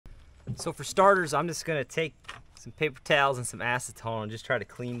So for starters, I'm just gonna take some paper towels and some acetone and just try to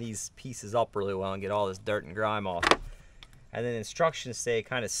clean these pieces up really well and get all this dirt and grime off. And then instructions say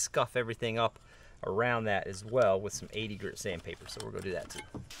kind of scuff everything up around that as well with some 80 grit sandpaper. So we're gonna do that too.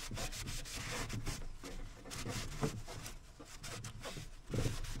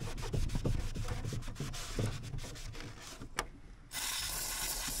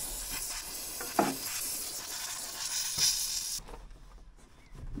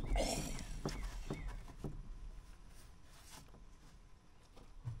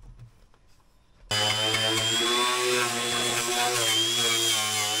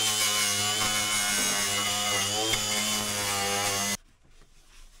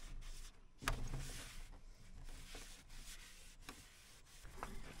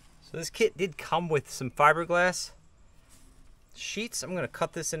 So this kit did come with some fiberglass sheets. I'm going to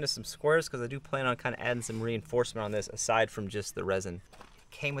cut this into some squares because I do plan on kind of adding some reinforcement on this aside from just the resin.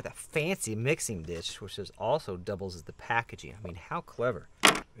 It came with a fancy mixing dish, which is also doubles as the packaging. I mean, how clever.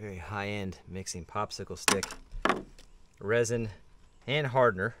 Very high-end mixing popsicle stick, resin, and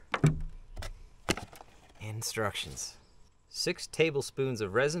hardener. And instructions. 6 tablespoons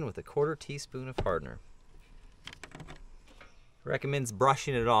of resin with a 1/4 teaspoon of hardener. Recommends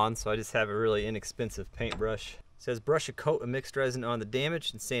brushing it on, so I just have a really inexpensive paintbrush. It says brush a coat of mixed resin on the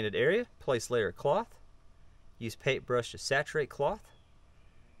damaged and sanded area. Place layer of cloth. Use paintbrush to saturate cloth.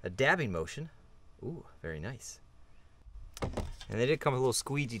 A dabbing motion. Ooh, very nice. And they did come with a little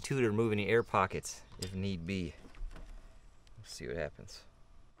squeegee too to remove any air pockets if need be. Let's see what happens.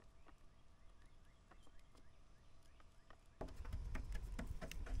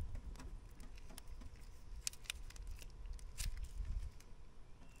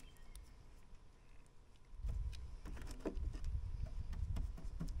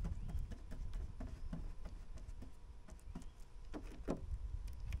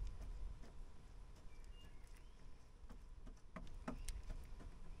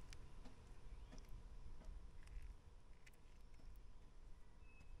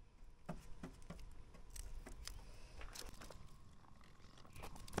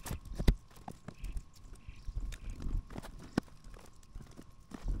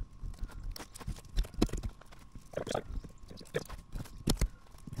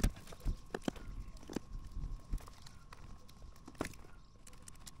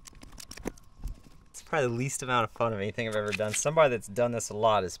 It's probably the least amount of fun of anything I've ever done. Somebody that's done this a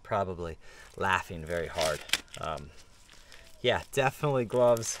lot is probably laughing very hard. Yeah, definitely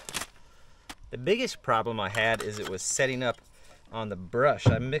gloves. The biggest problem I had is it was setting up on the brush.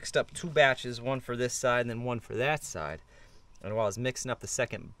 I mixed up 2 batches, one for this side and then one for that side. And while I was mixing up the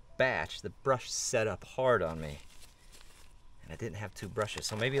second batch, the brush set up hard on me. And I didn't have 2 brushes.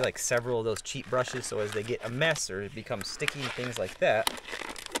 So maybe like several of those cheap brushes, so as they get a mess or it becomes sticky and things like that,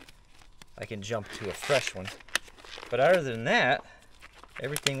 I can jump to a fresh one. But other than that,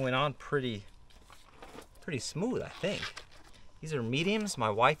 everything went on pretty smooth, I think. These are mediums. My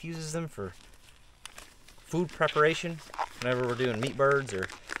wife uses them for food preparation whenever we're doing meat birds, or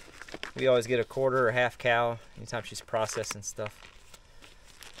we always get a 1/4 or half cow anytime she's processing stuff.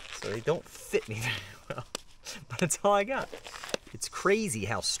 So they don't fit me very well, but that's all I got. It's crazy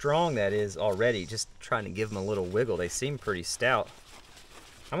how strong that is already, just trying to give them a little wiggle. They seem pretty stout.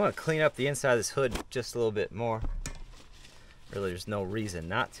 I'm going to clean up the inside of this hood just a little bit more. Really, there's no reason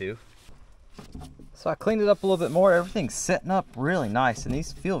not to. So I cleaned it up a little bit more. Everything's setting up really nice, and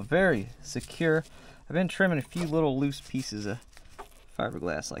these feel very secure. I've been trimming a few little loose pieces of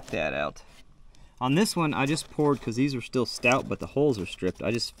fiberglass like that out. On this one, I just poured, because these are still stout, but the holes are stripped.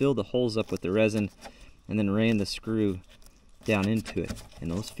 I just filled the holes up with the resin and then ran the screw down into it,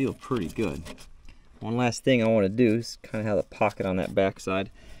 and those feel pretty good. One last thing I want to do is kind of have a pocket on that back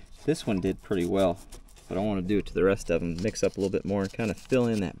side. This one did pretty well, but I want to do it to the rest of them, mix up a little bit more and kind of fill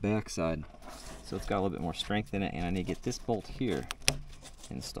in that back side so it's got a little bit more strength in it, and I need to get this bolt here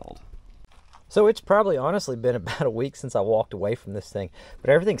installed. So it's probably honestly been about a week since I walked away from this thing, but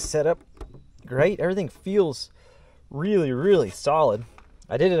everything's set up great. Everything feels really, really solid.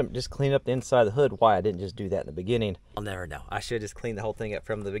 I did just clean up the inside of the hood. Why I didn't just do that in the beginning, I'll never know. I should have just cleaned the whole thing up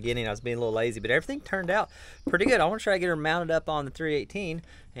from the beginning. I was being a little lazy, but everything turned out pretty good. I want to try to get her mounted up on the 318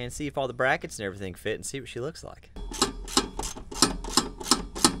 and see if all the brackets and everything fit and see what she looks like.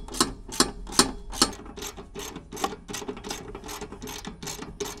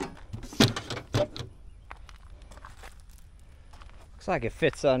 Looks like it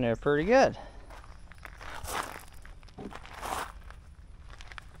fits on there pretty good.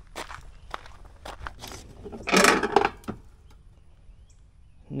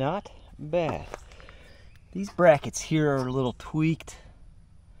 Not bad. These brackets here are a little tweaked.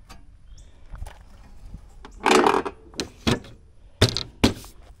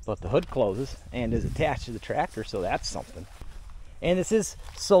 but the hood closes and is attached to the tractor, so that's something. And this is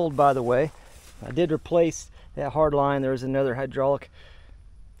sold, by the way. I did replace that hard line. There was another hydraulic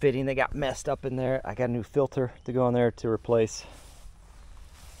fitting that got messed up in there. I got a new filter to go in there to replace.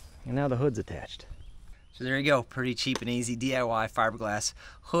 And now the hood's attached. So there you go, pretty cheap and easy DIY fiberglass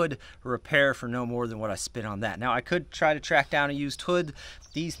hood repair for no more than what I spent on that. Now I could try to track down a used hood.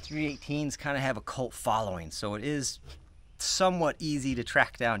 These 318s kind of have a cult following, so it is somewhat easy to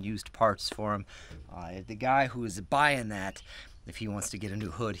track down used parts for them. The guy who is buying that, if he wants to get a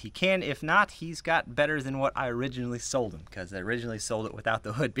new hood, he can. If not, he's got better than what I originally sold him, because I originally sold it without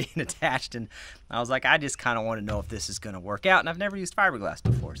the hood being attached, and I was like, I just kind of want to know if this is going to work out, and I've never used fiberglass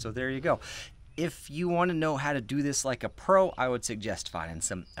before, so there you go. If you want to know how to do this like a pro, I would suggest finding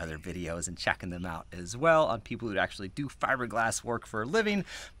some other videos and checking them out as well on people who actually do fiberglass work for a living.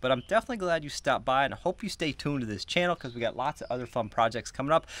 But I'm definitely glad you stopped by, and I hope you stay tuned to this channel because we got lots of other fun projects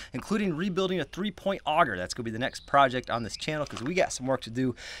coming up, including rebuilding a 3-point auger. That's going to be the next project on this channel because we got some work to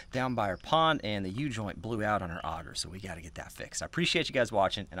do down by our pond, and the U-joint blew out on our auger, so we got to get that fixed. I appreciate you guys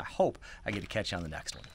watching, and I hope I get to catch you on the next one.